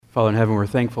Father in heaven, we're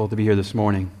thankful to be here this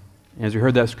morning. As we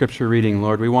heard that scripture reading,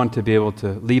 Lord, we want to be able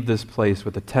to leave this place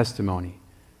with a testimony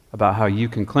about how you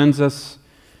can cleanse us,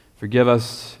 forgive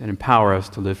us, and empower us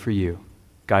to live for you.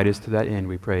 Guide us to that end,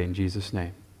 we pray in Jesus'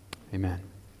 name. Amen.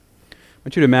 I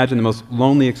want you to imagine the most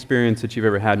lonely experience that you've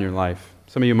ever had in your life.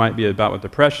 Some of you might be about with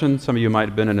depression. Some of you might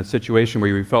have been in a situation where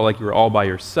you felt like you were all by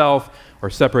yourself or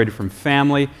separated from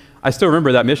family. I still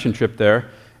remember that mission trip there.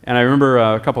 And I remember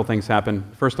a couple things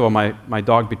happened. First of all, my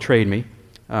dog betrayed me.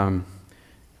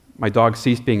 My dog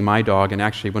ceased being my dog and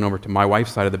actually went over to my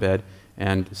wife's side of the bed.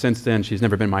 And since then, she's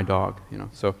never been my dog.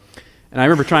 And I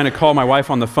remember trying to call my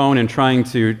wife on the phone and trying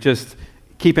to just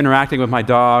keep interacting with my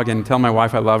dog and tell my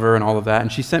wife I love her and all of that.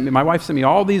 And my wife sent me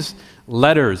all these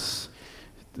letters.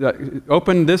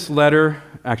 Open this letter.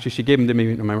 Actually, she gave them to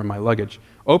me in my luggage.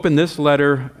 Open this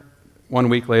letter 1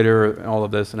 week later, all of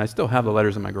this. And I still have the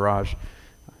letters in my garage.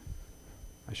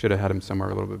 I should have had them somewhere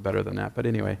a little bit better than that, but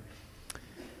anyway.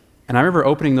 And I remember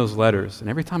opening those letters, and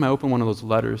every time I opened one of those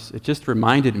letters, it just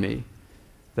reminded me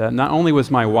that not only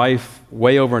was my wife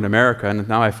way over in America, and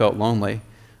now I felt lonely,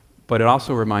 but it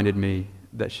also reminded me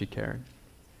that she cared.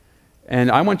 And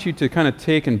I want you to kind of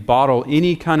take and bottle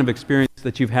any kind of experience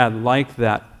that you've had like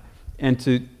that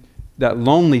into that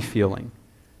lonely feeling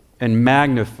and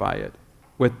magnify it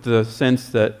with the sense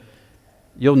that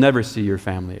you'll never see your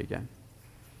family again.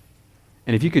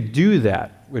 And if you could do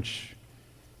that, which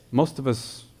most of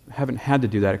us haven't had to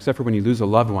do that, except for when you lose a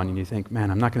loved one and you think, man,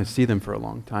 I'm not going to see them for a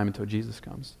long time until Jesus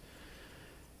comes,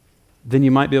 then you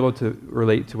might be able to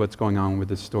relate to what's going on with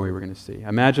this story we're going to see.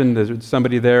 Imagine there's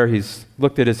somebody there, he's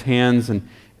looked at his hands, and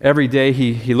every day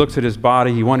he looks at his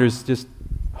body, he wonders just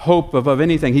hope of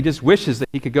anything. He just wishes that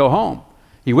he could go home.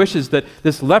 He wishes that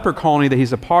this leper colony that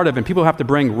he's a part of, and people have to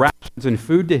bring rations and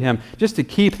food to him just to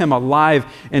keep him alive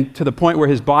and to the point where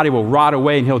his body will rot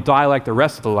away and he'll die like the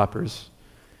rest of the lepers.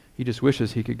 He just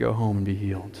wishes he could go home and be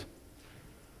healed.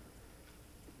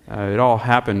 It all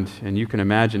happened, and you can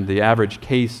imagine the average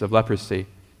case of leprosy,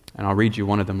 and I'll read you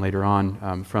one of them later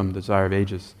on from Desire of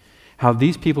Ages, how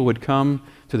these people would come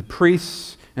to the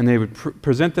priests and they would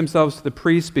present themselves to the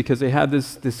priest because they had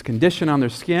this condition on their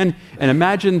skin. And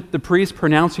imagine the priest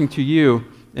pronouncing to you,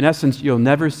 in essence, you'll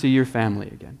never see your family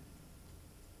again.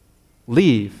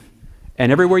 Leave,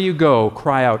 and everywhere you go,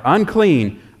 cry out,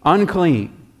 unclean,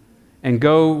 unclean, and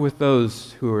go with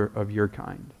those who are of your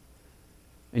kind.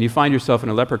 And you find yourself in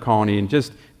a leper colony, and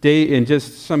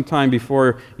just some time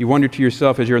before you wonder to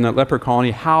yourself as you're in that leper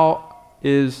colony, how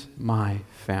is my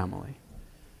family?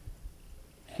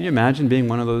 Can you imagine being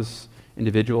one of those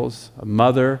individuals, a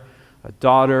mother, a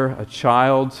daughter, a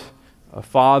child, a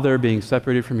father being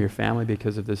separated from your family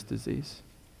because of this disease?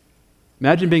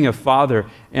 Imagine being a father,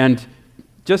 and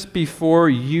just before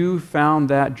you found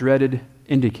that dreaded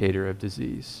indicator of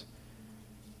disease,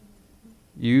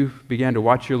 you began to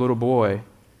watch your little boy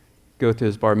go to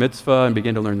his bar mitzvah and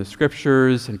begin to learn the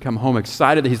scriptures and come home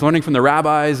excited that he's learning from the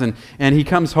rabbis, and he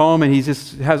comes home and he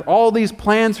just has all these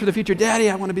plans for the future. Daddy,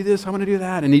 I want to be this, I want to do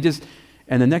that. And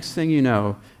the next thing you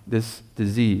know, this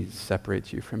disease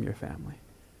separates you from your family.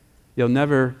 You'll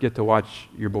never get to watch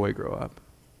your boy grow up.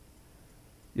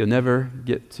 You'll never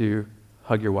get to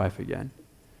hug your wife again.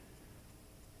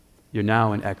 You're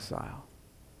now in exile,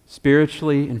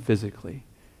 spiritually and physically,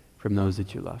 from those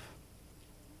that you love.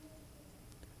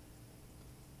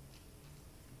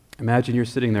 Imagine you're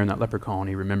sitting there in that leper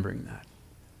colony remembering that.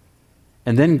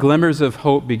 And then glimmers of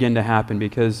hope begin to happen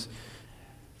because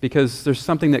there's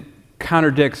something that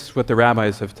contradicts what the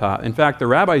rabbis have taught. In fact, the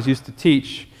rabbis used to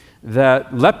teach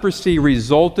that leprosy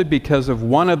resulted because of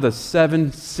one of the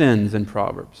 7 sins in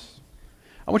Proverbs.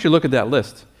 I want you to look at that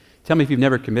list. Tell me if you've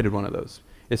never committed one of those.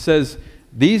 It says,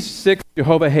 these 6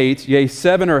 Jehovah hates, yea,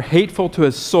 7 are hateful to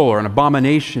his soul, or an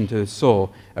abomination to his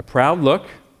soul. A proud look,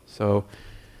 so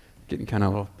getting kind of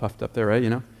a little puffed up there, right?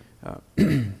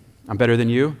 I'm better than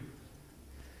you.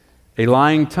 A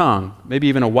lying tongue, maybe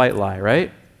even a white lie,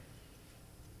 right?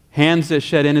 Hands that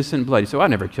shed innocent blood. So I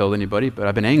never killed anybody, but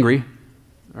I've been angry,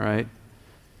 all right?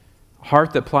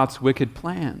 Heart that plots wicked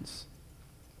plans.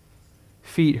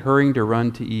 Feet hurrying to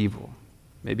run to evil.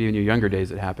 Maybe in your younger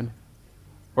days it happened,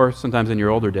 or sometimes in your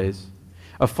older days.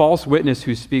 A false witness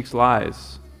who speaks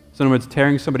lies. So in other words,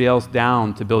 tearing somebody else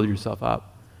down to build yourself up.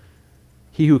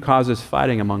 He who causes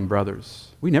fighting among brothers.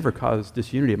 We never cause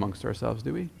disunity amongst ourselves,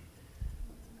 do we?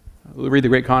 We'll read the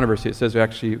Great Controversy. It says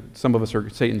actually some of us are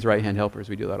Satan's right-hand helpers.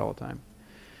 We do that all the time.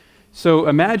 So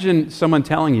imagine someone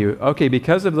telling you, okay,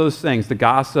 because of those things, the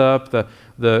gossip,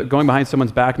 the going behind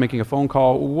someone's back, making a phone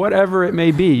call, whatever it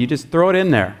may be, you just throw it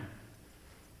in there.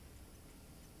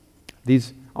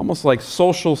 These almost like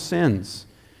social sins.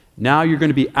 Now you're going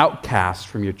to be outcast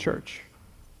from your church.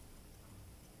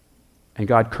 And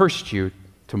God cursed you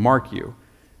to mark you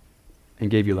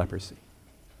and gave you leprosy.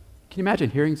 Can you imagine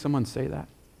hearing someone say that?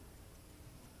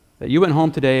 That you went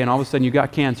home today and all of a sudden you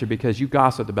got cancer because you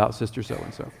gossiped about sister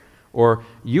so-and-so. Or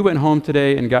you went home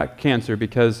today and got cancer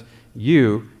because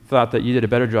you thought that you did a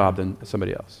better job than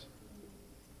somebody else.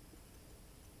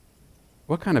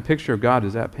 What kind of picture of God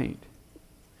does that paint?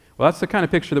 Well, that's the kind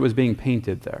of picture that was being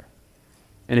painted there.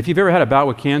 And if you've ever had a bout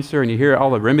with cancer and you hear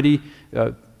all the remedy,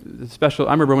 I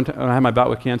remember when I had my bout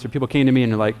with cancer, people came to me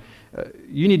and they're like,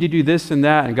 you need to do this and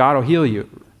that and God will heal you.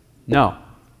 No.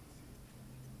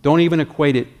 Don't even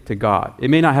equate it to God. It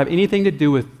may not have anything to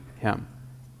do with Him.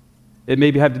 It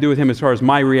may have to do with Him as far as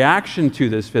my reaction to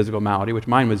this physical malady, which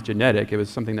mine was genetic. It was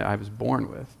something that I was born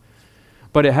with.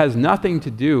 But it has nothing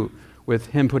to do with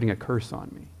Him putting a curse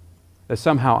on me. That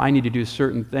somehow I need to do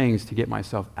certain things to get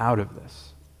myself out of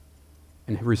this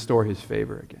and restore His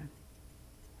favor again.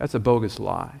 That's a bogus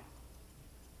lie.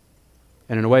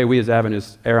 And in a way, we as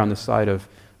Adventists err on the side of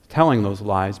telling those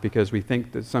lies because we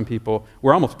think that some people,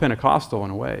 we're almost Pentecostal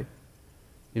in a way.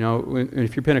 You know,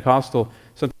 if you're Pentecostal,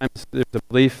 sometimes there's a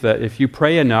belief that if you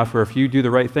pray enough or if you do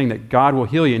the right thing, that God will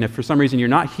heal you. And if for some reason you're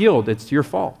not healed, it's your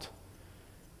fault.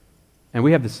 And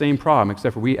we have the same problem,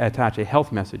 except for we attach a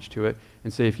health message to it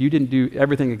and say, if you didn't do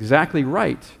everything exactly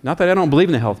right, not that I don't believe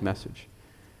in the health message,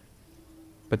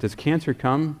 but does cancer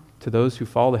come to those who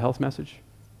follow the health message?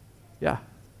 Yeah.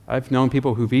 I've known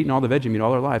people who've eaten all the veggie meat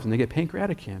all their lives and they get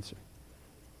pancreatic cancer.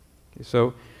 Okay,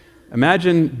 so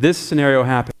imagine this scenario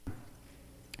happening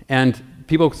and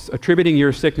people attributing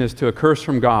your sickness to a curse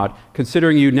from God,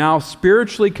 considering you now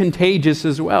spiritually contagious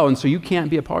as well, and so you can't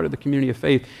be a part of the community of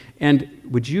faith. And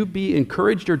would you be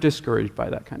encouraged or discouraged by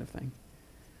that kind of thing,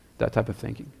 that type of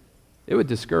thinking? It would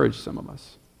discourage some of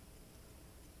us.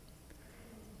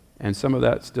 And some of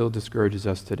that still discourages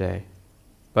us today.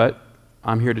 But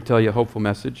I'm here to tell you a hopeful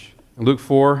message. In Luke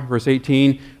 4, verse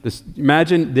 18,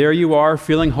 imagine there you are,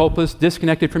 feeling hopeless,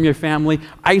 disconnected from your family,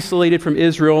 isolated from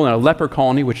Israel in a leper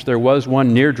colony, which there was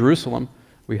one near Jerusalem.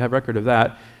 We have record of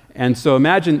that. And so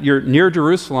imagine you're near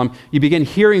Jerusalem, you begin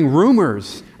hearing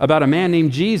rumors about a man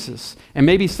named Jesus, and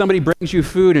maybe somebody brings you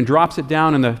food and drops it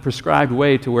down in the prescribed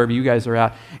way to wherever you guys are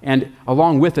at, and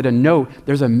along with it a note,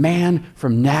 there's a man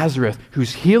from Nazareth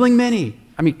who's healing many.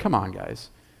 I mean, come on, guys.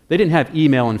 They didn't have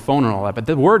email and phone and all that, but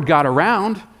the word got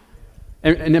around.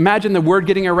 And imagine the word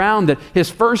getting around that his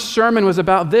first sermon was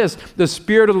about this: the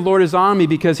Spirit of the Lord is on me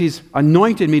because He's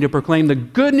anointed me to proclaim the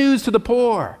good news to the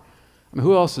poor. I mean,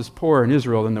 who else is poor in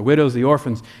Israel than the widows, the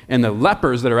orphans, and the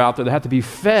lepers that are out there that have to be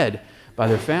fed by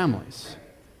their families?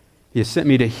 He has sent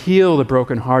me to heal the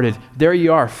brokenhearted. There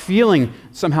you are, feeling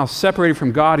somehow separated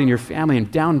from God and your family,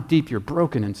 and down deep you're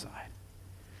broken inside.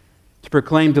 To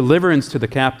proclaim deliverance to the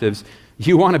captives,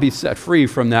 you want to be set free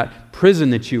from that prison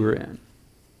that you were in.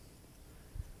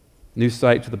 New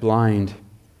sight to the blind,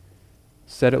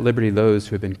 set at liberty those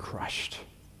who have been crushed.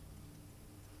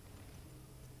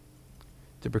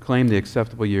 To proclaim the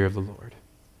acceptable year of the Lord.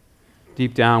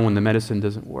 Deep down when the medicine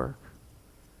doesn't work,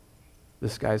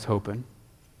 this guy's hoping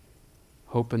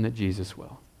that Jesus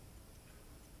will.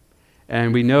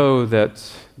 And we know that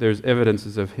there's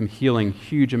evidences of Him healing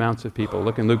huge amounts of people.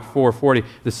 Look in Luke 4:40.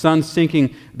 The sun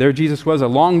sinking, there Jesus was, a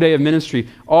long day of ministry.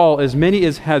 All, as many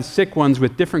as had sick ones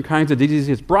with different kinds of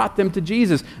diseases, brought them to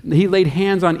Jesus. He laid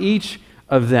hands on each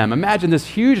of them. Imagine this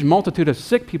huge multitude of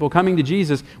sick people coming to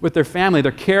Jesus with their family.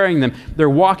 They're carrying them. They're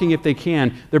walking if they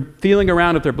can. They're feeling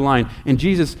around if they're blind. And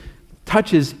Jesus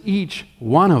touches each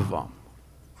one of them.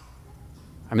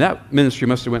 I mean, that ministry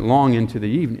must have went long into the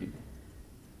evening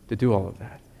to do all of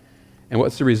that. And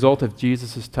what's the result of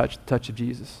Jesus' touch of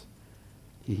Jesus?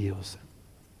 He heals them.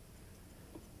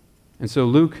 And so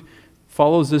Luke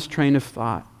follows this train of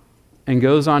thought and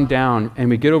goes on down, and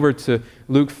we get over to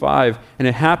Luke 5, and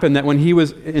it happened that when he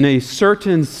was in a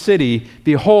certain city,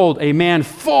 behold, a man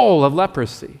full of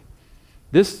leprosy.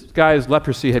 This guy's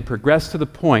leprosy had progressed to the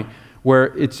point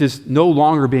where it's just no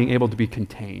longer being able to be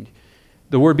contained.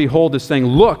 The word behold is saying,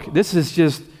 look, this is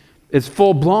just, it's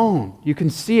full blown. You can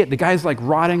see it. The guy's like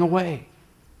rotting away.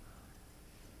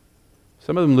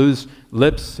 Some of them lose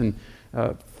lips and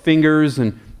fingers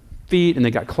and feet, and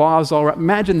they got claws all around.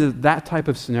 Imagine that type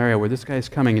of scenario where this guy is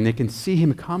coming and they can see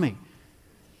him coming.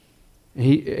 And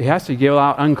he has to yell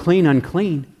out, unclean,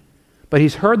 unclean. But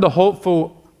he's heard the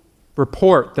hopeful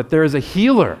report that there is a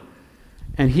healer,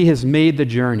 and he has made the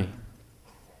journey.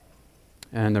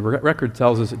 And the record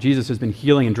tells us that Jesus has been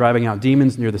healing and driving out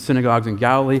demons near the synagogues in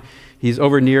Galilee. He's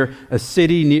over near a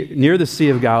city near the Sea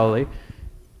of Galilee.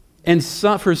 And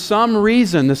for some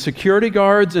reason, the security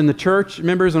guards and the church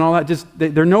members and all that,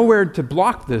 they're nowhere to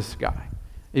block this guy.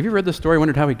 Have you read the story,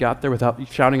 wondered how he got there without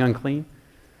shouting unclean?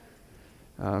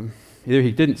 Either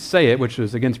he didn't say it, which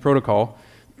was against protocol,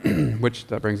 which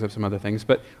that brings up some other things,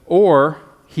 or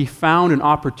he found an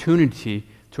opportunity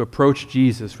to approach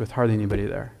Jesus with hardly anybody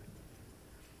there.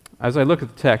 As I look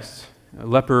at the text, a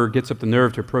leper gets up the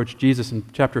nerve to approach Jesus in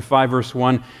chapter 5, verse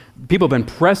 1. People have been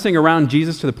pressing around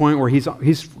Jesus to the point where he's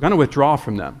going to withdraw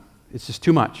from them. It's just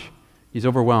too much. He's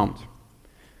overwhelmed.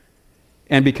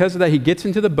 And because of that, he gets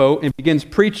into the boat and begins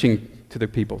preaching to the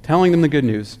people, telling them the good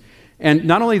news. And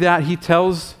not only that, he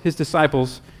tells his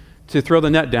disciples to throw the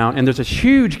net down, and there's a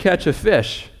huge catch of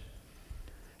fish.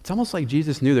 It's almost like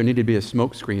Jesus knew there needed to be a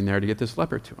smoke screen there to get this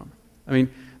leper to him. I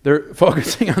mean, they're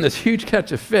focusing on this huge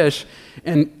catch of fish,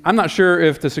 and I'm not sure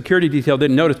if the security detail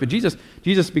didn't notice, but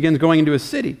Jesus begins going into a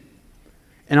city.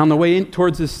 And on the way in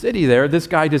towards this city there, this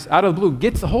guy just out of the blue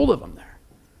gets a hold of him there.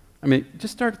 I mean,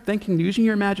 just start thinking, using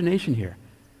your imagination here.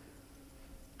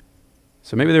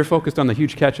 So maybe they're focused on the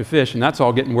huge catch of fish, and that's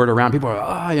all getting word around. People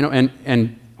are,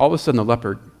 and all of a sudden the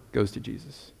leper goes to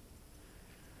Jesus.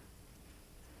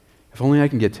 If only I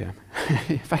can get to him.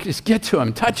 If I could just get to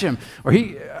him, touch him, or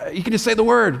he can just say the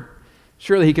word.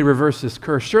 Surely he could reverse this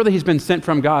curse. Surely he's been sent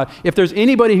from God. If there's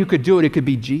anybody who could do it, it could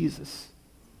be Jesus.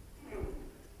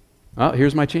 Well,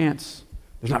 here's my chance.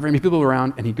 There's not very many people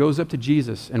around, and he goes up to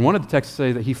Jesus. And one of the texts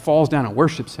say that he falls down and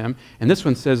worships him. And this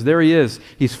one says, there he is.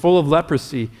 He's full of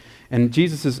leprosy. And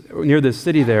Jesus is near this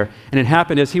city there. And it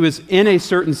happened as he was in a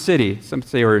certain city, some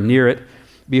say, or near it,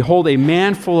 behold, a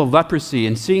man full of leprosy.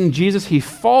 And seeing Jesus, he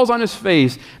falls on his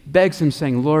face, begs him,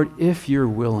 saying, Lord, if you're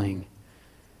willing,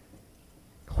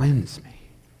 cleanse me.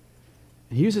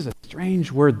 And he uses a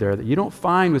strange word there that you don't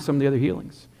find with some of the other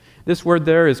healings. This word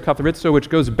there is katharizo, which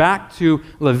goes back to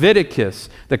Leviticus,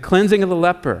 the cleansing of the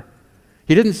leper.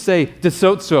 He didn't say,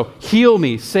 disozo, heal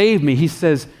me, save me. He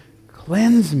says,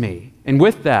 cleanse me. And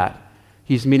with that,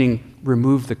 he's meaning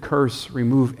remove the curse,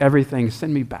 remove everything,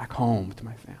 send me back home to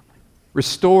my family.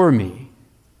 Restore me.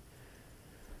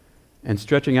 And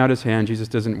stretching out his hand, Jesus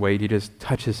doesn't wait, he just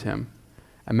touches him.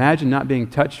 Imagine not being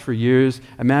touched for years.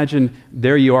 Imagine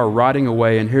there you are rotting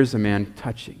away, and here's a man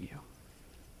touching you.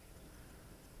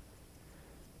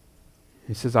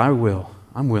 He says, I'm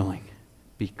willing,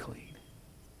 be clean.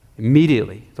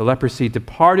 Immediately, the leprosy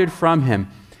departed from him,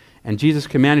 and Jesus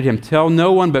commanded him, tell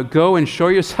no one, but go and show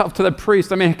yourself to the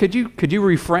priest. I mean, could you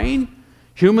refrain?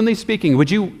 Humanly speaking, would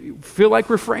you feel like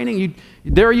refraining?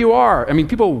 There you are. I mean,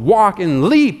 people walk and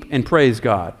leap and praise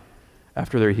God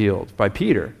after they're healed by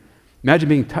Peter. Imagine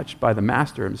being touched by the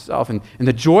Master himself and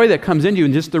the joy that comes into you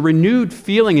and just the renewed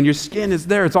feeling, and your skin is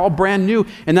there. It's all brand new,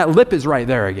 and that lip is right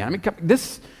there again. I mean,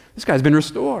 this guy's been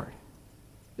restored.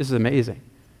 This is amazing.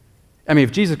 I mean,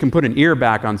 if Jesus can put an ear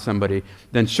back on somebody,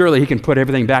 then surely he can put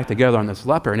everything back together on this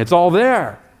leper, and it's all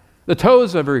there. The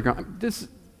toes of every... This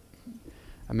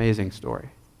amazing story.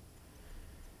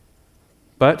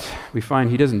 But we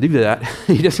find he doesn't do that.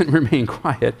 He doesn't remain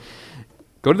quiet.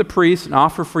 Go to the priest and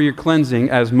offer for your cleansing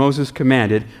as Moses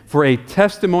commanded for a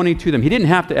testimony to them. He didn't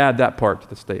have to add that part to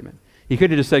the statement. He could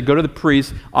have just said, go to the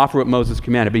priest, offer what Moses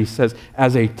commanded. But he says,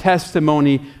 as a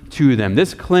testimony to them.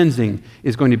 This cleansing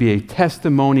is going to be a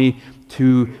testimony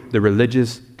to the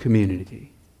religious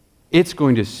community. It's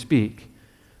going to speak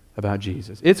about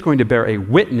Jesus. It's going to bear a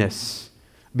witness,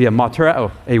 be a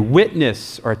martyreo, a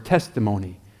witness or a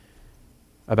testimony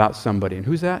about somebody. And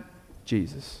who's that?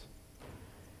 Jesus.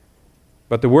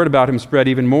 But the word about him spread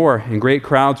even more, and great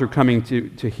crowds were coming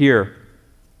to hear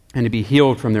and to be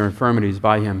healed from their infirmities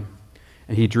by him.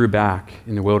 And he drew back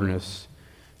in the wilderness,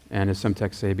 and as some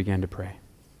texts say, began to pray.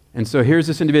 And so here's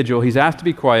this individual. He's asked to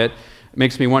be quiet. It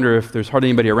makes me wonder if there's hardly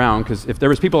anybody around, because if there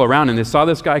was people around and they saw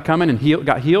this guy coming and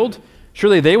got healed,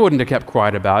 surely they wouldn't have kept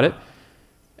quiet about it.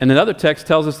 And another text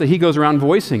tells us that he goes around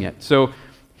voicing it. So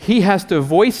he has to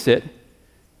voice it.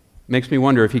 Makes me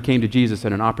wonder if he came to Jesus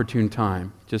at an opportune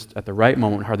time, just at the right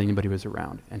moment when hardly anybody was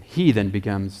around. And he then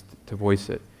begins to voice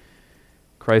it.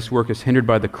 Christ's work is hindered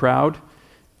by the crowd.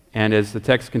 And as the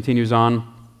text continues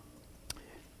on,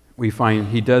 we find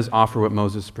he does offer what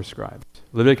Moses prescribed.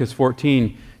 Leviticus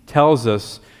 14 tells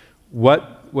us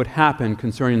what would happen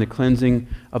concerning the cleansing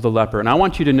of the leper. And I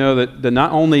want you to know that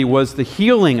not only was the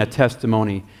healing a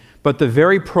testimony, but the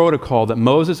very protocol that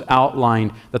Moses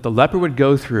outlined that the leper would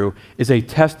go through is a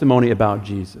testimony about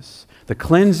Jesus. The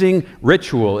cleansing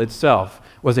ritual itself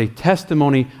was a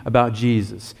testimony about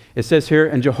Jesus. It says here,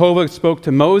 and Jehovah spoke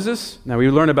to Moses. Now we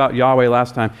learned about Yahweh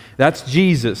last time. That's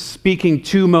Jesus speaking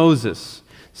to Moses,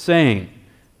 saying,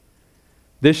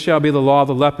 This shall be the law of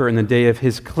the leper in the day of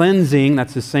his cleansing.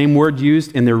 That's the same word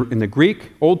used in the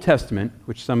Greek Old Testament,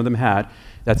 which some of them had.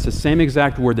 That's the same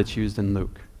exact word that's used in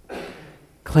Luke.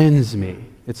 Cleanse me.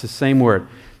 It's the same word.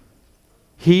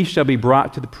 He shall be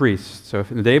brought to the priest. So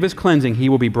if in the day of his cleansing, he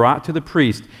will be brought to the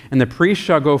priest, and the priest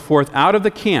shall go forth out of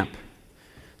the camp.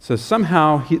 So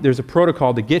somehow there's a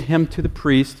protocol to get him to the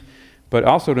priest, but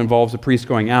also it involves the priest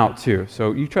going out too.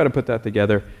 So you try to put that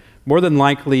together. More than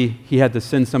likely, he had to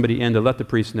send somebody in to let the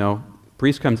priest know. The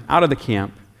priest comes out of the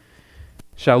camp,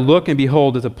 shall look and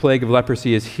behold that the plague of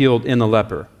leprosy is healed in the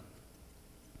leper.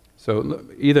 So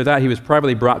either that, he was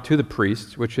privately brought to the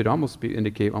priest, which should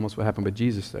indicate what happened with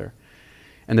Jesus there.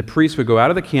 And the priest would go out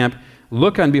of the camp,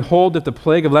 look and behold that the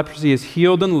plague of leprosy is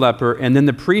healed in the leper, and then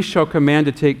the priest shall command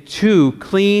to take 2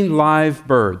 clean live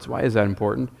birds. Why is that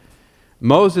important?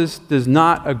 Moses does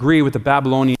not agree with the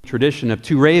Babylonian tradition of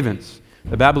 2 ravens.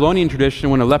 The Babylonian tradition,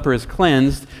 when a leper is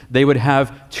cleansed, they would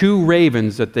have 2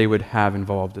 ravens that they would have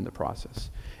involved in the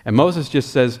process. And Moses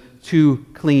just says 2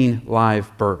 clean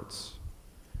live birds,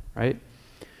 right?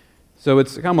 So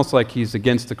it's almost like he's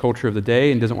against the culture of the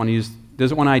day and doesn't want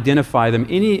to identify them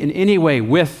in any way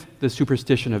with the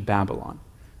superstition of Babylon,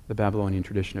 the Babylonian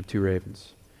tradition of 2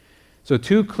 ravens. So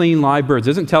 2 clean live birds.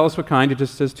 It doesn't tell us what kind, it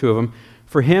just says 2 of them.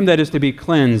 For him that is to be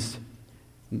cleansed.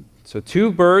 So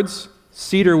 2 birds,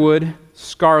 cedar wood,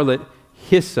 scarlet,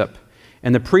 hyssop.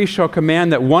 And the priest shall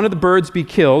command that one of the birds be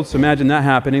killed. So imagine that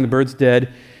happening, the bird's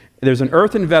dead. There's an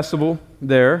earthen vessel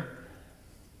there,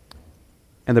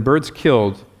 and the bird's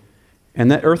killed. And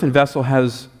that earthen vessel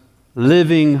has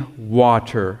living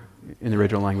water in the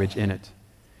original language in it.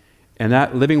 And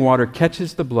that living water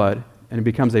catches the blood, and it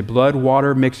becomes a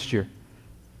blood-water mixture.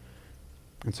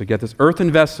 And so you get this earthen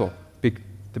vessel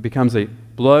that becomes a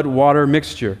blood-water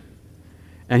mixture.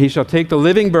 And he shall take the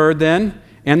living bird then,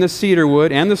 and the cedar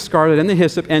wood, and the scarlet, and the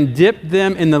hyssop, and dip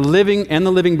them in the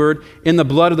living bird in the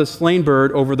blood of the slain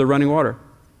bird over the running water.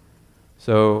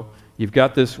 So you've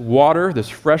got this water, this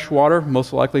fresh water,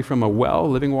 most likely from a well,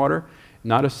 living water,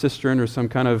 not a cistern or some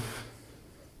kind of,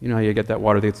 you know how you get that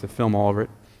water that gets the film all over it,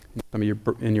 some of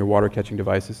your water-catching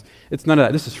devices. It's none of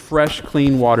that. This is fresh,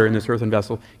 clean water in this earthen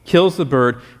vessel. Kills the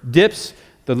bird, dips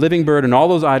the living bird and all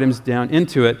those items down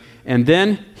into it, and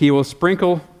then he will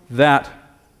sprinkle that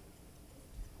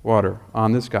water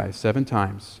on this guy 7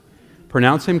 times,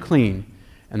 pronounce him clean,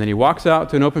 and then he walks out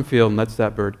to an open field and lets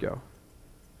that bird go.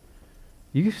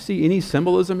 You see any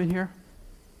symbolism in here?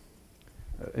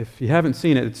 If you haven't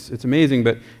seen it, it's amazing,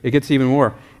 but it gets even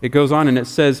more. It goes on and it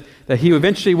says that he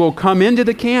eventually will come into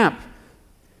the camp.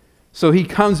 So he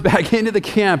comes back into the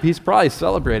camp. He's probably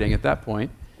celebrating at that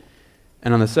point.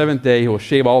 And on the 7th day, he will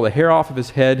shave all the hair off of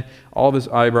his head, all of his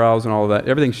eyebrows and all of that.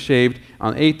 Everything's shaved.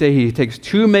 On the 8th day, he takes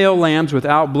 2 male lambs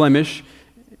without blemish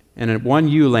and 1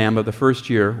 ewe lamb of the first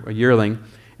year, a yearling,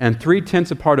 and 3/10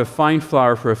 a part of fine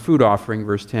flour for a food offering,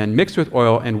 verse 10, mixed with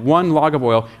oil, and 1 log of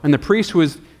oil. And the priest who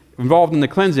is involved in the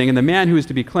cleansing, and the man who is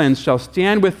to be cleansed, shall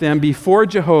stand with them before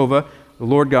Jehovah, the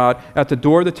Lord God, at the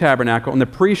door of the tabernacle. And the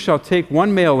priest shall take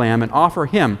 1 male lamb and offer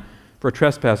him for a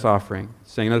trespass offering,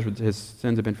 saying, in other words, his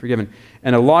sins have been forgiven,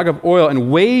 and a log of oil,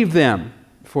 and wave them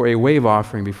for a wave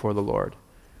offering before the Lord.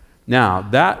 Now,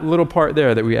 that little part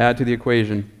there that we add to the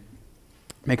equation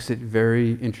makes it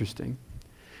very interesting,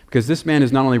 because this man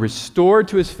is not only restored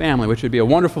to his family, which would be a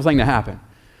wonderful thing to happen,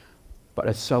 but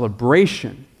a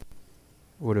celebration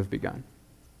would have begun.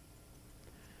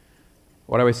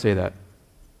 Why do I say that?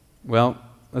 Well,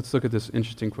 let's look at this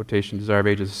interesting quotation, Desire of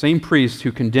Ages. The same priest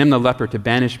who condemned the leper to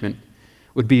banishment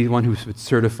would be the one who would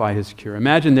certify his cure.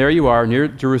 Imagine there you are near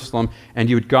Jerusalem, and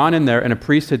you had gone in there, and a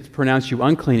priest had pronounced you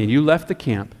unclean, and you left the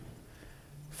camp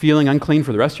feeling unclean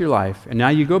for the rest of your life, and now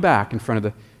you go back in front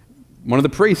of one of the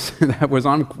priests that was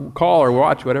on call or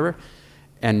watch, whatever,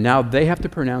 and now they have to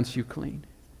pronounce you clean.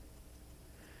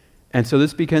 And so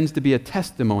this begins to be a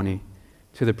testimony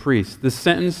to the priest. The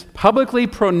sentence, publicly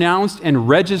pronounced and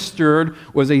registered,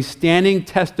 was a standing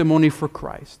testimony for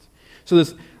Christ. So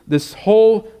this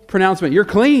whole pronouncement, you're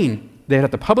clean, they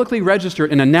had to publicly register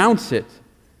it and announce it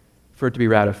for it to be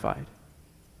ratified.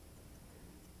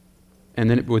 And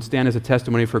then it would stand as a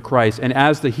testimony for Christ. And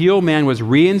as the healed man was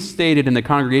reinstated in the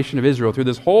congregation of Israel through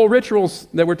this whole rituals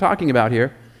that we're talking about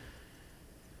here,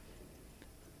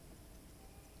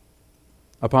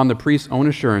 upon the priest's own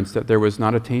assurance that there was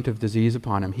not a taint of disease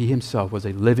upon him, he himself was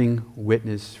a living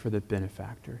witness for the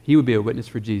benefactor. He would be a witness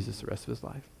for Jesus the rest of his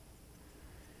life.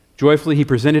 Joyfully, he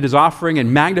presented his offering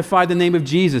and magnified the name of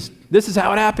Jesus. This is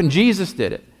how it happened. Jesus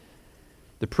did it.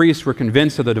 The priests were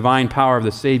convinced of the divine power of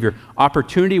the Savior.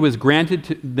 Opportunity was granted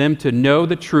to them to know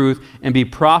the truth and be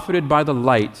profited by the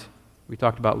light. We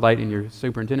talked about light in your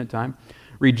superintendent time.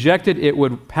 Rejected, it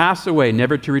would pass away,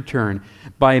 never to return.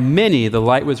 By many the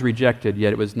light was rejected,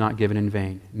 yet it was not given in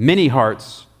vain. Many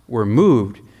hearts were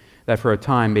moved that for a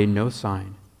time made no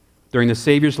sign. During the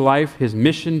Savior's life, his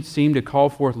mission seemed to call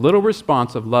forth little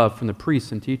response of love from the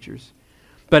priests and teachers.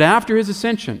 But after his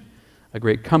ascension, a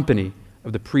great company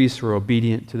of the priests were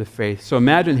obedient to the faith. So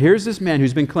imagine, here's this man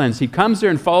who's been cleansed. He comes there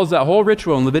and follows that whole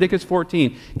ritual in Leviticus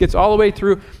 14, gets all the way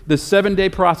through the 7-day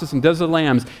process and does the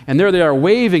lambs, and there they are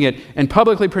waving it and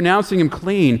publicly pronouncing him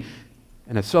clean,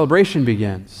 and a celebration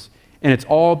begins. And it's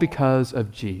all because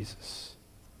of Jesus.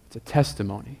 It's a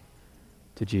testimony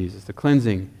to Jesus. The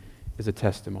cleansing is a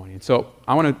testimony. And so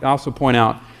I want to also point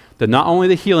out that not only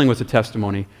the healing was a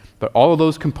testimony, but all of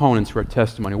those components were a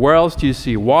testimony. Where else do you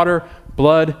see water,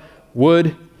 blood,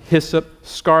 wood, hyssop,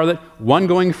 scarlet, one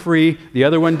going free, the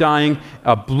other one dying,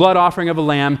 a blood offering of a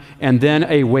lamb, and then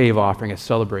a wave offering, a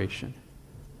celebration?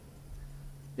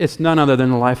 It's none other than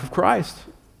the life of Christ.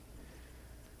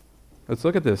 Let's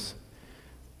look at this.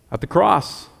 At the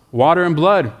cross, water and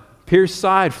blood, pierced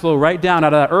side, flow right down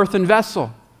out of that earthen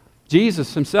vessel.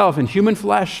 Jesus himself in human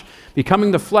flesh,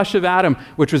 becoming the flesh of Adam,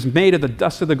 which was made of the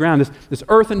dust of the ground. This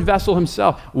earthen vessel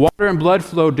himself, water and blood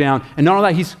flowed down. And not only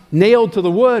that, he's nailed to the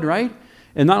wood, right?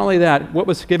 And not only that, what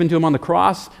was given to him on the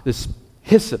cross? This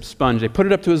hyssop sponge. They put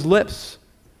it up to his lips.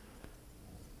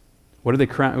 What did they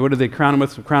crown him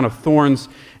with? A crown of thorns.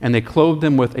 And they clothed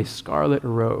him with a scarlet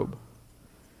robe.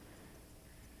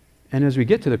 And as we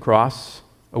get to the cross,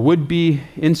 a would-be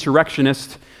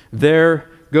insurrectionist there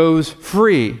goes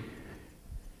free.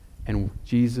 And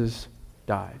Jesus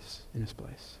dies in his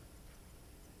place.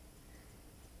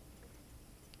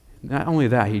 Not only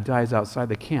that, he dies outside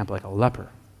the camp like a leper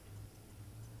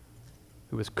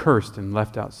who was cursed and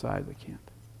left outside the camp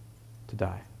to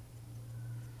die.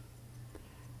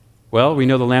 Well, we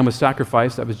know the lamb was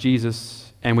sacrificed. That was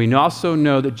Jesus. And we also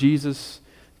know that Jesus,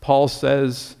 Paul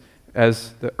says,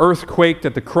 as the earth quaked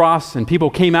at the cross and people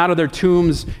came out of their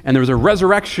tombs and there was a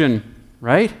resurrection,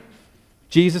 right?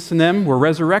 Jesus and them were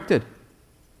resurrected.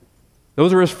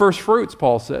 Those are his first fruits,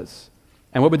 Paul says.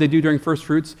 And what would they do during first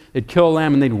fruits? They'd kill a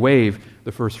lamb and they'd wave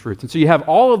the first fruits. And so you have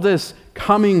all of this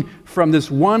coming from this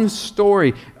one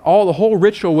story. The whole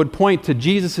ritual would point to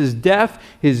Jesus' death,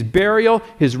 his burial,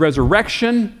 his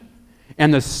resurrection,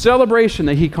 and the celebration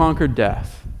that he conquered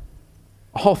death.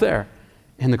 All there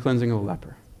in the cleansing of the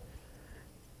leper.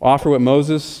 Offer what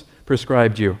Moses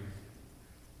prescribed you.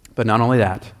 But not only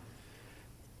that,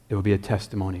 it will be a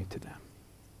testimony to them.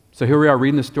 So here we are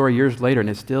reading the story years later, and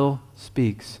it still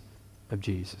speaks of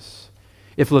Jesus.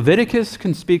 If Leviticus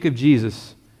can speak of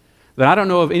Jesus, then I don't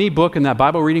know of any book in that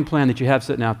Bible reading plan that you have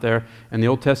sitting out there in the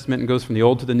Old Testament and goes from the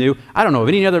Old to the New. I don't know of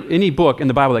any book in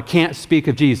the Bible that can't speak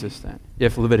of Jesus then,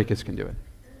 if Leviticus can do it.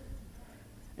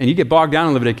 And you get bogged down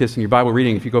in Leviticus in your Bible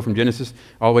reading if you go from Genesis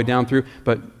all the way down through,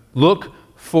 but look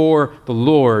for the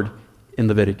Lord in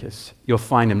Leviticus. You'll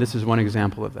find him. This is one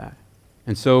example of that.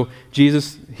 And so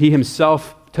Jesus, he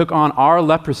himself took on our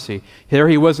leprosy. There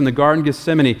he was in the Garden of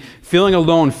Gethsemane, feeling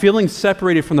alone, feeling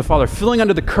separated from the Father, feeling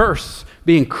under the curse,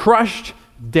 being crushed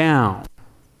down.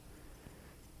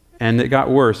 And it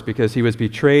got worse because he was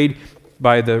betrayed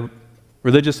by the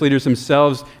religious leaders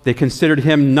themselves. They considered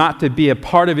him not to be a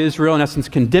part of Israel, in essence,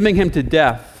 condemning him to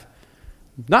death.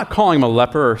 Not calling him a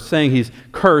leper or saying he's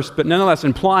cursed, but nonetheless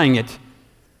implying it.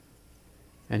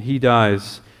 And he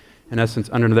dies, in essence,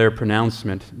 under their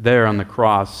pronouncement there on the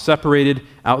cross, separated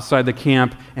outside the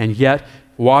camp, and yet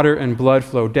water and blood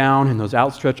flow down, and those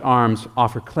outstretched arms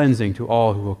offer cleansing to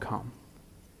all who will come.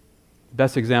 The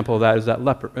best example of that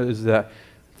is that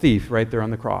thief right there on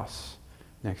the cross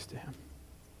next to him.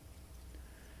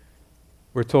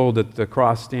 We're told that the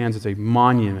cross stands as a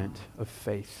monument of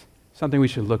faith, something we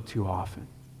should look to often.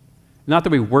 Not that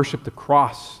we worship the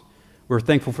cross. We're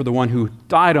thankful for the one who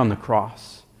died on the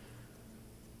cross.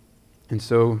 And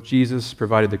so Jesus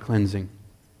provided the cleansing.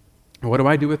 And what do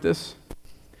I do with this?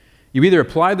 You either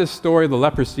apply this story of the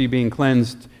leprosy being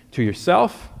cleansed to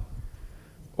yourself,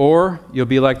 or you'll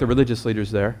be like the religious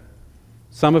leaders there,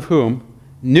 some of whom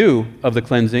knew of the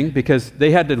cleansing because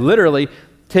they had to literally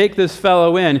take this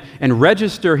fellow in and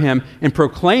register him and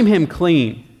proclaim him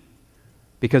clean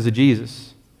because of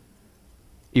Jesus.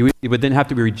 You would then have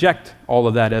to reject all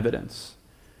of that evidence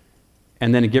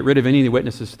and then get rid of any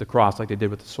witnesses to the cross like they did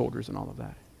with the soldiers and all of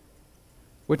that.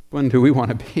 Which one do we want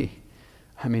to be?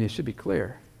 I mean, it should be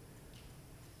clear.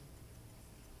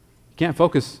 You can't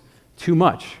focus too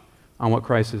much on what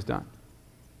Christ has done.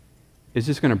 It's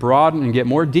just going to broaden and get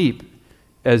more deep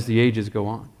as the ages go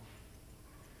on.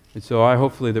 And so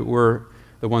hopefully that we're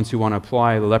the ones who want to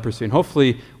apply the leprosy. And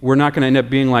hopefully we're not going to end up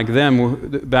being like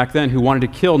them back then, who wanted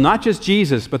to kill not just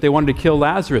Jesus, but they wanted to kill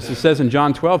Lazarus. It says in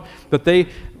John 12 that they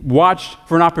watched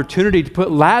for an opportunity to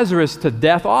put Lazarus to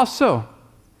death also.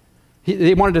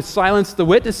 They wanted to silence the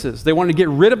witnesses. They wanted to get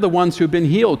rid of the ones who had been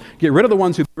healed, get rid of the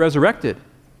ones who had been resurrected,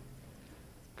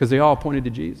 because they all pointed to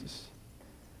Jesus.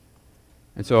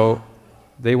 And so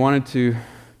they wanted to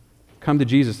come to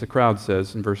Jesus, the crowd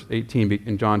says in verse 18,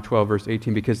 in John 12, verse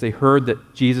 18, because they heard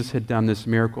that Jesus had done this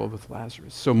miracle with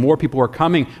Lazarus. So more people are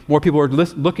coming, more people are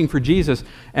looking for Jesus,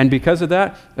 and because of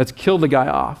that, let's kill the guy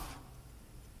off.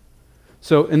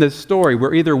 So in this story,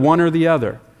 we're either one or the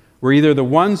other. We're either the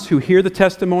ones who hear the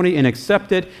testimony and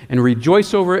accept it and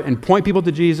rejoice over it and point people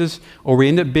to Jesus, or we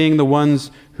end up being the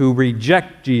ones who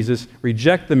reject Jesus,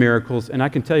 reject the miracles, and I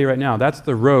can tell you right now, that's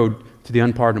the road to the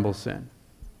unpardonable sin.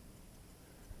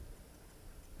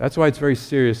 That's why it's very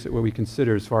serious what we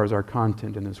consider as far as our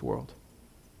content in this world.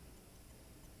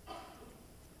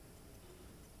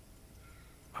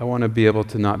 I want to be able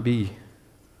to not be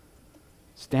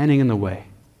standing in the way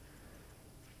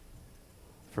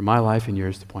for my life and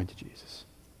yours to point to Jesus.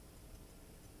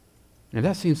 And if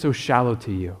that seems so shallow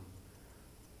to you,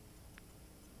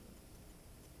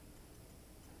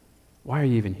 why are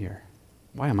you even here?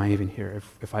 Why am I even here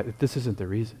if this isn't the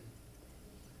reason?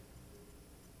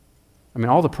 I mean,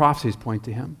 all the prophecies point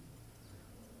to him.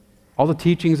 All the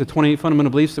teachings, the 28 fundamental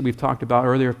beliefs that we've talked about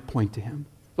earlier point to him.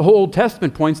 The whole Old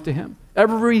Testament points to him.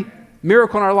 Every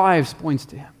miracle in our lives points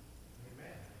to him.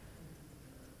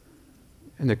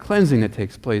 And the cleansing that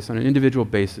takes place on an individual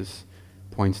basis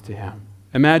points to him.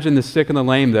 Imagine the sick and the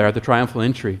lame there at the triumphal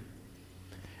entry.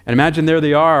 And imagine there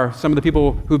they are, some of the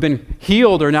people who've been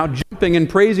healed are now jumping and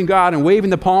praising God and waving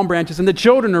the palm branches, and the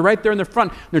children are right there in the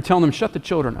front, and they're telling them, shut the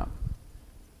children up.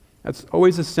 That's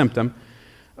always a symptom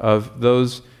of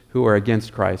those who are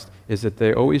against Christ, is that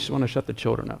they always want to shut the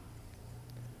children up.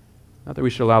 Not that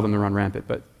we should allow them to run rampant,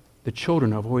 but the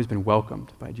children have always been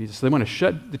welcomed by Jesus. So they want to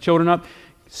shut the children up,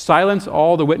 silence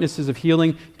all the witnesses of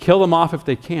healing, kill them off if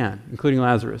they can, including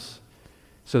Lazarus,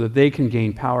 so that they can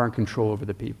gain power and control over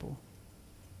the people.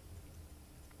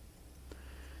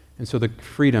 And so the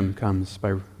freedom comes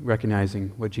by recognizing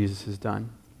what Jesus has done.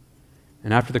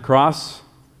 And after the cross,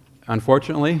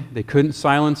 unfortunately, they couldn't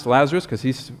silence Lazarus because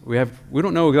we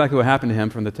don't know exactly what happened to him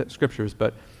from the scriptures,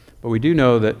 but we do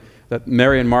know that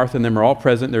Mary and Martha and them are all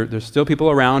present. There's still people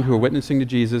around who are witnessing to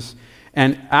Jesus.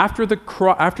 And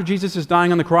after Jesus is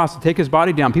dying on the cross to take his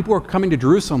body down, people are coming to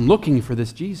Jerusalem looking for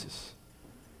this Jesus.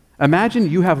 Imagine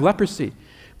you have leprosy,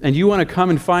 and you want to come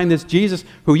and find this Jesus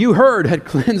who you heard had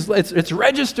cleansed. It's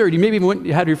registered. You maybe even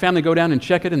had your family go down and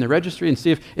check it in the registry and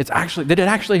see if did it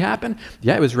actually happen?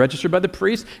 Yeah, it was registered by the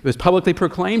priest. It was publicly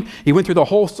proclaimed. He went through the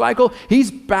whole cycle.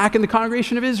 He's back in the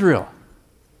congregation of Israel,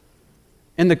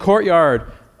 in the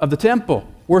courtyard of the temple,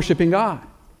 worshiping God.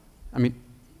 I mean,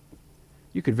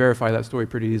 you could verify that story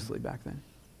pretty easily back then.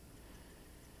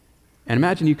 And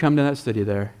imagine you come to that city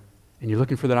there, and you're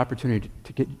looking for that opportunity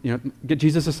to get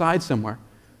Jesus aside somewhere,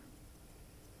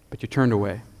 but you're turned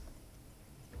away.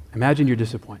 Imagine your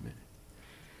disappointment.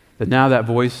 That now that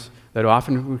voice that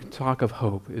often we talk of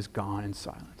hope is gone and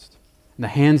silenced. And the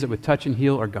hands that would touch and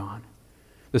heal are gone.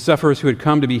 The sufferers who had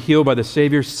come to be healed by the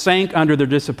Savior sank under their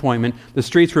disappointment. The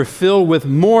streets were filled with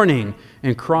mourning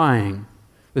and crying.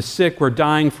 The sick were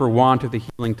dying for want of the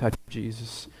healing touch of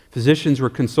Jesus. Physicians were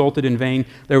consulted in vain.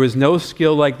 There was no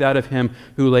skill like that of him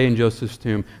who lay in Joseph's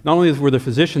tomb. Not only were the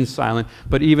physicians silent,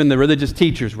 but even the religious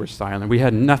teachers were silent. We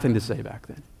had nothing to say back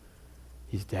then.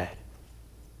 He's dead.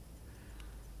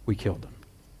 We killed him.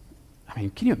 I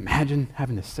mean, can you imagine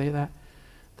having to say that?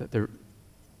 That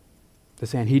the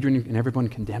Sanhedrin and everyone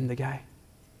condemned the guy?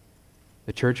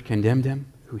 The church condemned him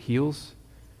who heals?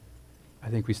 I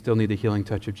think we still need the healing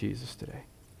touch of Jesus today.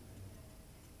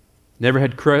 Never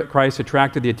had Christ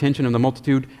attracted the attention of the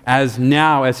multitude as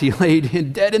now as he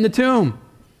laid dead in the tomb.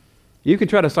 You can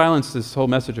try to silence this whole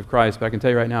message of Christ, but I can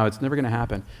tell you right now, it's never going to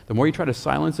happen. The more you try to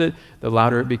silence it, the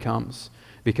louder it becomes,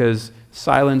 because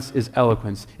silence is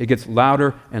eloquence. It gets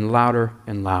louder and louder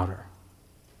and louder.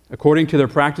 According to their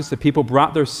practice, the people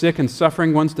brought their sick and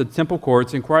suffering ones to the temple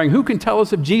courts, inquiring, "Who can tell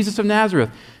us of Jesus of Nazareth?"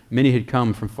 Many had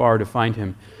come from far to find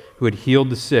him, who had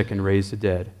healed the sick and raised the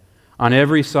dead. On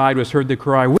every side was heard the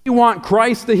cry, "We want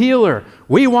Christ the healer!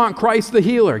 We want Christ the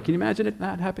healer!" Can you imagine it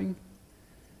not happening?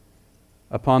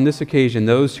 Upon this occasion,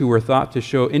 those who were thought to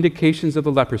show indications of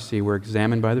the leprosy were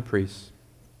examined by the priests.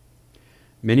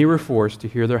 Many were forced to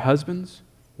hear their husbands,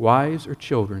 wives, or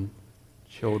children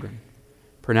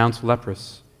pronounced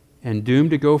leprous and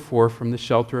doomed to go forth from the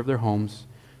shelter of their homes,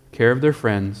 care of their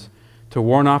friends, to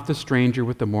warn off the stranger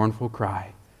with the mournful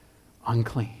cry,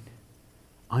 unclean,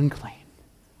 unclean.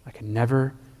 I can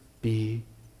never be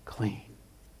clean.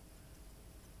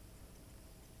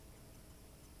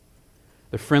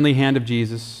 The friendly hand of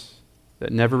Jesus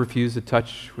that never refused to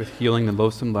touch with healing the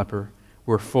loathsome leper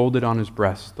were folded on his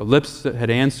breast. The lips that had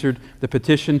answered the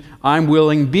petition, "I'm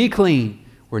willing, be clean,"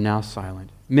 were now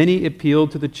silent. Many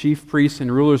appealed to the chief priests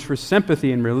and rulers for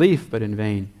sympathy and relief, but in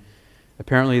vain.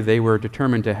 Apparently, they were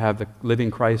determined to have the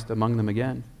living Christ among them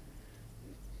again.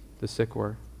 The sick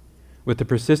were. With the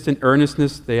persistent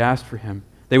earnestness, they asked for him.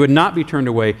 They would not be turned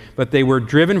away, but they were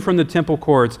driven from the temple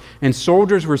courts, and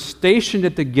soldiers were stationed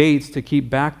at the gates to keep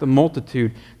back the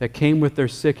multitude that came with their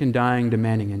sick and dying,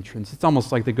 demanding entrance. It's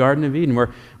almost like the Garden of Eden, where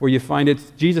you find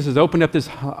Jesus has opened up this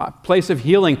place of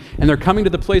healing, and they're coming to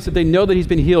the place that they know that he's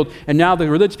been healed, and now the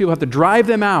religious people have to drive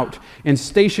them out and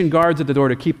station guards at the door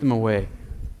to keep them away.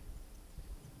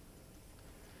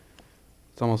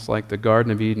 It's almost like the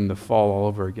Garden of Eden, the fall all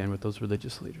over again with those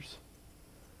religious leaders,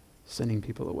 sending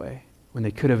people away when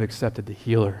they could have accepted the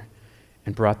healer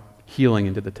and brought healing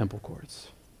into the temple courts.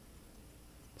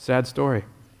 Sad story,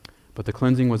 but the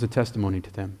cleansing was a testimony to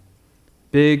them.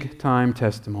 Big time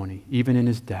testimony. Even in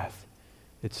his death,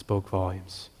 it spoke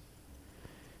volumes.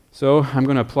 So I'm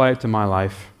going to apply it to my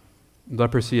life,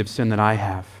 leprosy of sin that I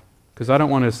have, because I don't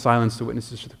want to silence the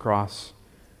witnesses to the cross.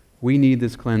 We need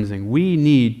this cleansing. We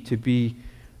need to be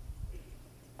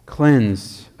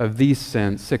cleansed of these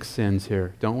 6 sins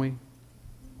here, don't we?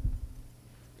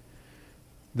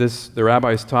 The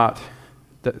rabbis taught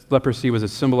that leprosy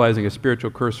was symbolizing a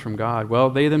spiritual curse from God. Well,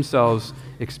 they themselves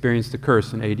experienced the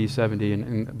curse in AD 70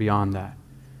 and beyond that,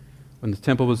 when the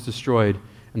temple was destroyed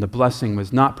and the blessing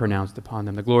was not pronounced upon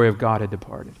them. The glory of God had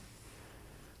departed.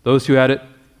 Those who had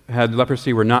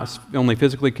leprosy were not only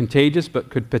physically contagious, but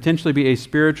could potentially be a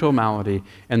spiritual malady.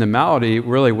 And the malady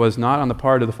really was not on the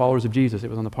part of the followers of Jesus. It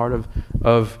was on the part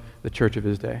of the church of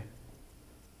his day.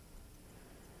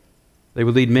 They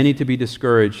would lead many to be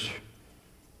discouraged.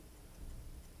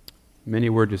 Many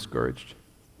were discouraged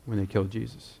when they killed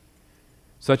Jesus.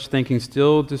 Such thinking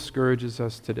still discourages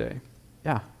us today.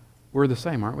 Yeah, we're the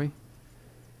same, aren't we?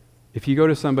 If you go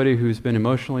to somebody who's been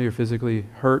emotionally or physically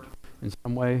hurt in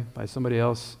some way by somebody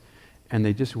else, and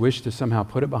they just wish to somehow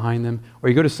put it behind them, or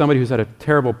you go to somebody who's had a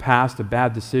terrible past of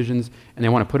bad decisions, and they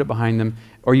want to put it behind them,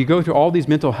 or you go through all these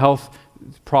mental health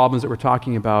problems that we're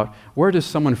talking about, where does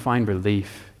someone find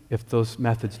relief if those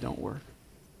methods don't work?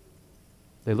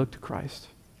 They look to Christ.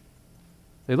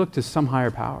 They look to some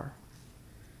higher power.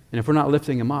 And if we're not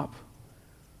lifting him up,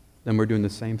 then we're doing the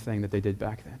same thing that they did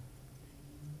back then.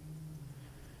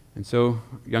 And so,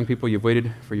 young people, you've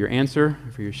waited for your answer,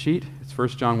 for your sheet. It's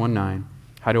 1 John 1:9.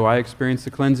 How do I experience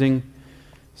the cleansing? It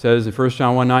says in 1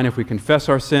 John 1:9, if we confess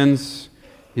our sins,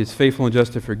 he is faithful and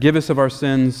just to forgive us of our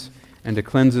sins and to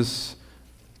cleanse us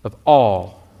of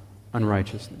all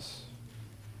unrighteousness.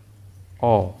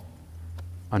 All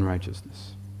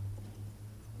unrighteousness.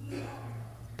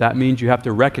 That means you have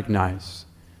to recognize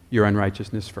your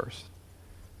unrighteousness first,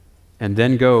 and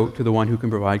then go to the one who can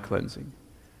provide cleansing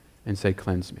and say,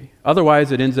 cleanse me.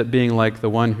 Otherwise, it ends up being like the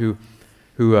one who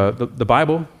the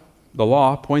Bible, the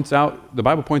law points out, the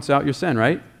Bible points out your sin,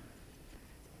 right?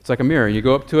 It's like a mirror. You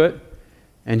go up to it,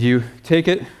 and you take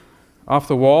it off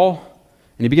the wall,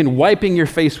 and you begin wiping your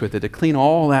face with it to clean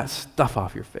all that stuff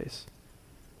off your face.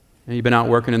 And you've been out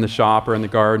working in the shop or in the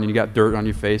garden, and you got dirt on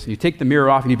your face, and you take the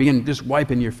mirror off, and you begin just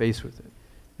wiping your face with it.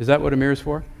 Is that what a mirror is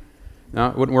for? No,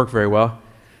 it wouldn't work very well.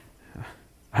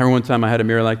 I remember one time I had a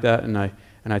mirror like that, and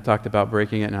I talked about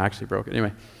breaking it, and I actually broke it.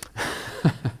 Anyway.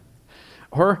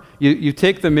 Or you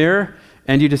take the mirror,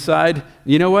 and you decide,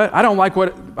 you know what? I don't like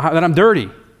that I'm dirty.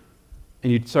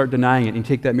 And you start denying it, and you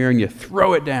take that mirror, and you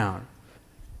throw it down,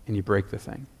 and you break the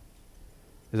thing.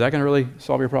 Is that going to really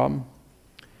solve your problem?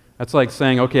 That's like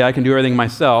saying, okay, I can do everything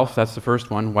myself. That's the first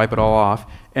one, wipe it all off.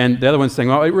 And the other one's saying,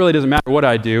 well, it really doesn't matter what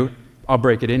I do. I'll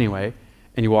break it anyway.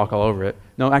 And you walk all over it.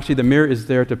 No, actually, the mirror is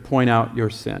there to point out your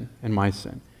sin and my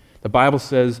sin. The Bible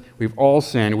says we've all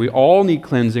sinned. We all need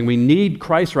cleansing. We need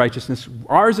Christ's righteousness.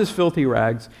 Ours is filthy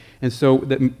rags. And so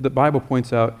the Bible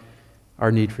points out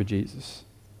our need for Jesus.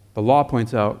 The law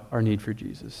points out our need for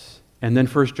Jesus. And then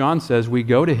 1 John says we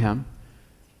go to him,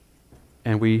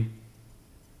 and we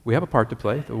have a part to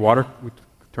play. We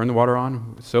turn the water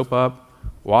on, soap up,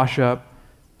 wash up,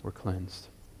 we're cleansed.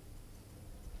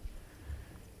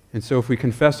 And so if we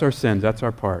confess our sins, that's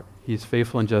our part. He is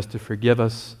faithful and just to forgive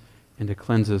us and to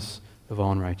cleanse us of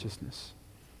all unrighteousness.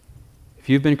 If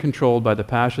you've been controlled by the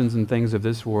passions and things of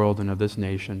this world and of this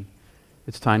nation,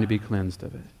 it's time to be cleansed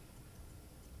of it.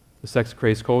 The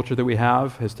sex-crazed culture that we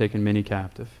have has taken many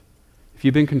captive. if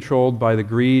you've been controlled by the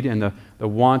greed and the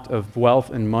want of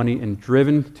wealth and money and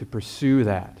driven to pursue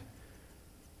that,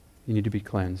 you need to be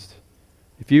cleansed.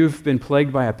 If you've been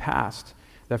plagued by a past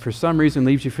that for some reason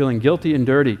leaves you feeling guilty and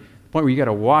dirty, to the point where you got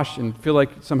to wash and feel like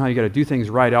somehow you got to do things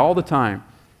right all the time,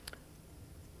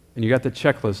 and you got the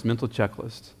checklist, mental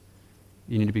checklist,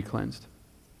 you need to be cleansed.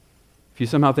 If you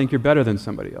somehow think you're better than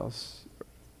somebody else,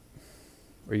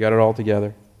 or you got it all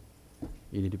together,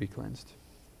 you need to be cleansed.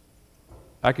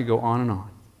 I could go on and on,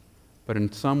 but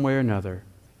in some way or another,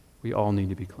 we all need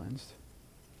to be cleansed.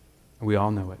 And we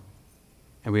all know it.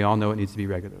 And we all know it needs to be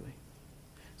regularly.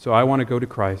 So I want to go to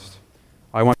Christ.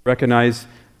 I want to recognize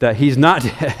that He's not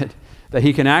dead, that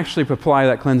He can actually apply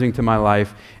that cleansing to my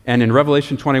life. And in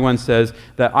Revelation 21 says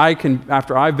that I can,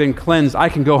 after I've been cleansed, I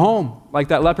can go home, like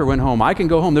that leper went home. I can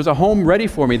go home. There's a home ready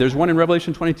for me. There's one in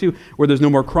Revelation 22 where there's no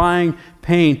more crying,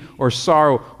 pain, or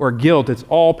sorrow, or guilt. It's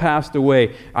all passed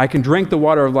away. I can drink the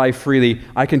water of life freely.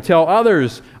 I can tell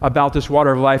others about this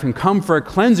water of life and come for a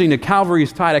cleansing to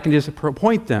Calvary's tide. I can just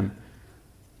point them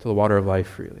to the water of life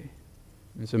freely.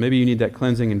 And so maybe you need that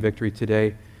cleansing and victory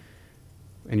today.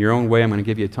 In your own way, I'm going to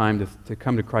give you a time to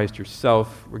come to Christ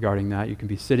yourself regarding that. You can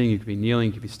be sitting, you can be kneeling,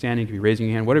 you can be standing, you can be raising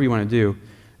your hand, whatever you want to do.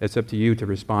 It's up to you to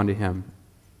respond to Him.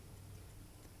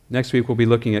 Next week, we'll be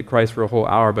looking at Christ for a whole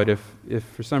hour, but if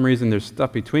for some reason there's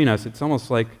stuff between us, it's almost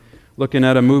like looking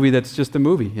at a movie that's just a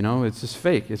movie, you know? It's just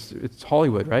fake. It's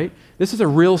Hollywood, right? This is a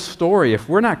real story. If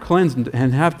we're not cleansed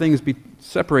and have things be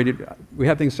separated, we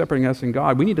have things separating us and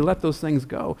God, we need to let those things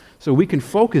go so we can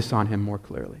focus on Him more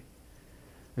clearly.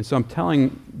 And so I'm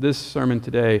telling this sermon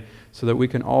today so that we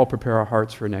can all prepare our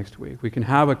hearts for next week. We can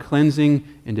have a cleansing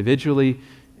individually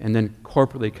and then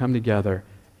corporately come together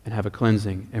and have a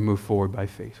cleansing and move forward by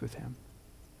faith with Him.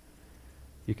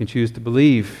 You can choose to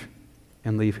believe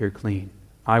and leave here clean.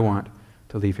 I want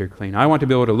to leave here clean. I want to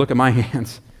be able to look at my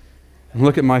hands and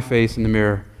look at my face in the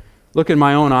mirror, look in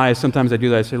my own eyes. Sometimes I do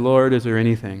that. I say, Lord, is there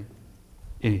anything?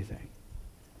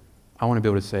 I want to be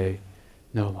able to say,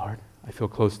 no, Lord, I feel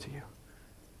close to you.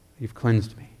 You've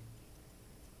cleansed me.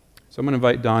 So I'm going to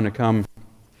invite Don to come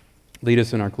lead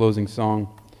us in our closing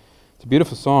song. It's a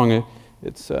beautiful song.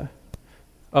 It's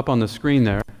up on the screen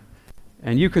there.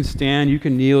 And you can stand, you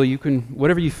can kneel, you can,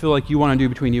 whatever you feel like you want to do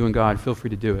between you and God, feel free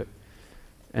to do it.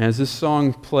 And as this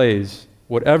song plays,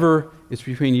 whatever is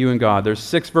between you and God, there's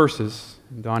 6 verses.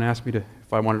 Don asked me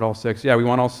if I wanted all 6. Yeah, we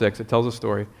want all 6. It tells a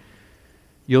story.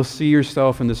 You'll see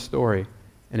yourself in this story.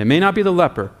 And it may not be the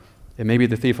leper. It may be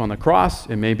the thief on the cross.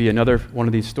 It may be another one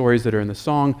of these stories that are in the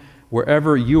song.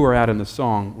 Wherever you are at in the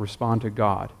song, respond to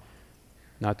God,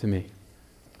 not to me.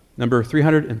 Number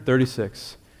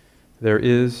 336, there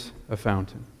is a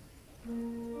fountain.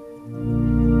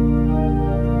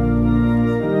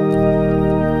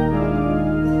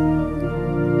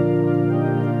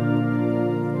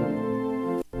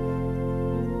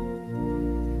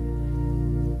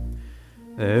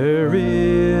 There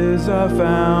is a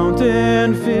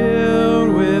fountain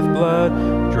filled with blood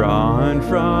drawn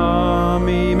from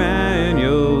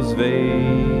Emmanuel's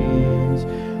veins,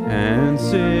 and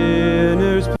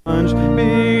sinners plunged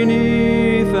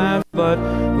beneath that flood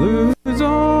lose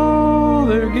all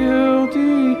their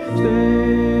guilty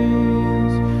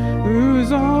stains,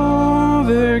 lose all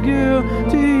their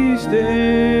guilty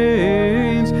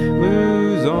stains,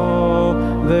 lose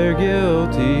all their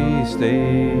guilty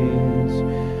stains.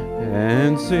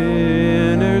 And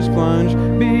sinners plunge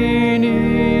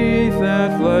beneath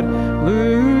that flood,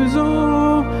 lose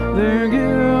all their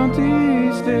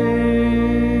guilty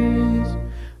stains.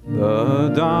 The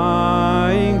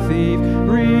dying thief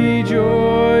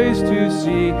rejoiced to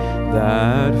see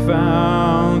that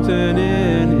fountain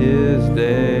in his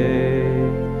day.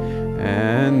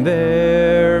 And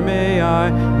there may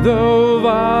I, though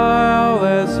vile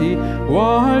as he,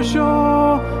 wash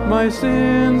all my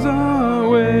sins away,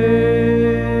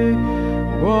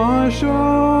 wash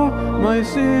all my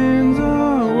sins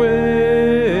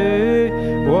away,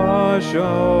 wash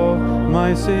all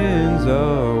my sins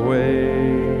away.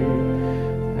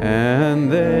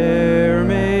 And there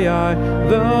may I,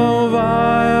 though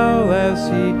vile as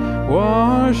he,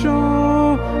 wash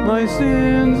all my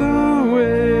sins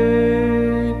away.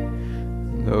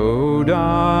 O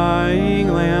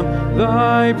dying Lamb,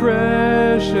 thy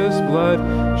precious blood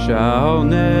shall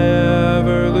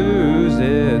never lose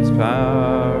its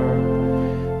power,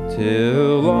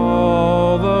 till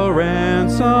all the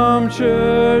ransomed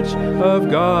church of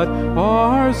God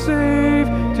are saved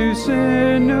to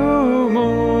sin no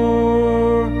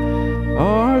more,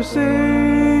 are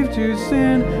saved to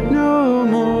sin no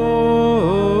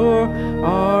more,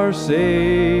 are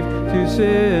saved to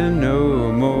sin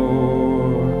no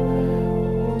more,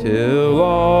 till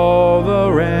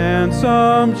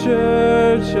Come,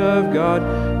 Church of God,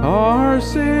 are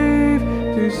saved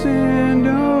to sin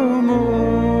no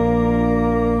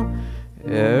more.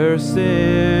 Ere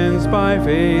since by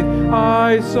faith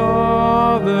I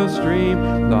saw the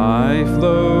stream, thy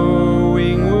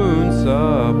flowing wounds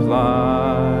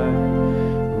supply.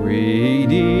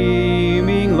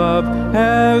 Redeeming love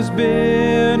has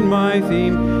been my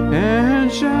theme,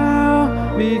 and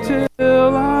shall be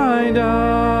till I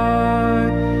die,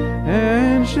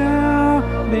 and shall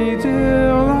be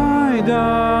till I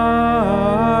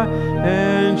die,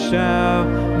 and shall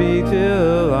be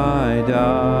till I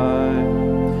die.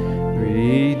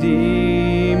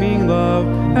 Redeeming love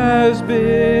has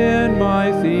been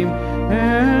my theme,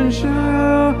 and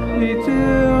shall be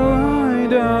till I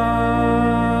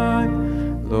die.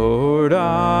 Lord,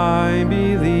 I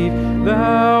believe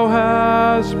thou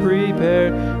hast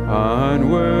prepared,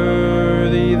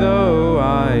 unworthy though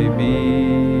I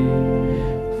be,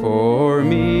 for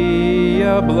me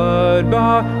a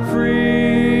blood-bought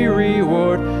free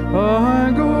reward,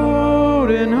 a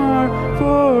golden heart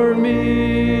for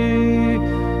me,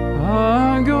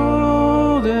 a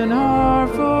golden heart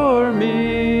for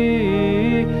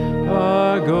me,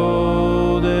 a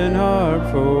golden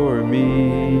heart for me,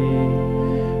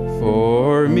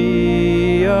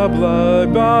 a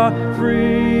blood-bought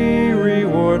free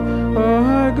reward,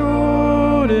 a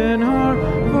golden heart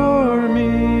for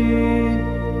me.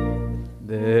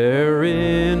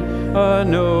 Therein a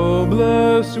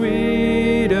nobler,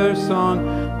 sweeter song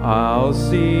I'll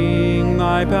sing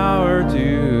thy power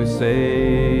to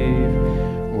save,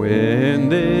 when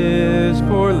this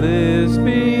poor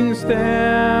lisping,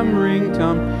 stammering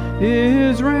tongue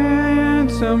is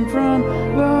ransomed from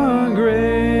the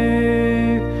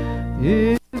grave,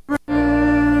 is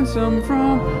ransomed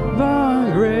from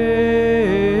the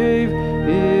grave,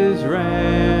 is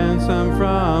ransomed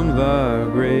from the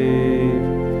grave.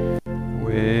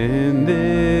 When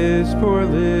this poor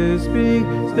lisping,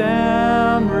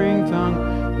 stammering tongue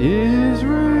is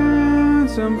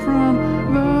ransomed from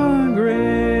the grave.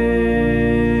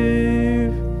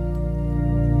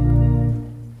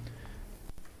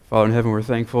 Father in heaven, we're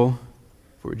thankful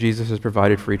for what Jesus has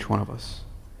provided for each one of us.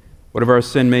 Whatever our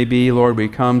sin may be, Lord, we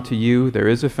come to you. There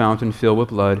is a fountain filled with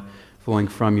blood flowing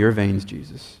from your veins,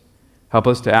 Jesus. Help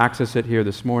us to access it here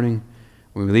this morning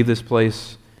when we leave this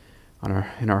place,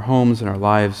 in our homes and our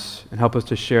lives, and help us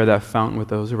to share that fountain with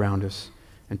those around us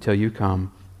until you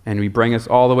come. And we bring us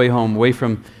all the way home, away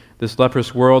from this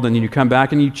leprous world, and you come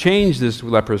back and you change this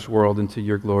leprous world into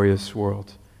your glorious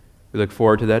world. We look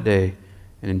forward to that day.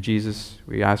 And in Jesus,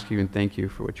 we ask you and thank you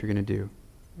for what you're going to do.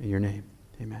 In your name,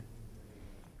 amen.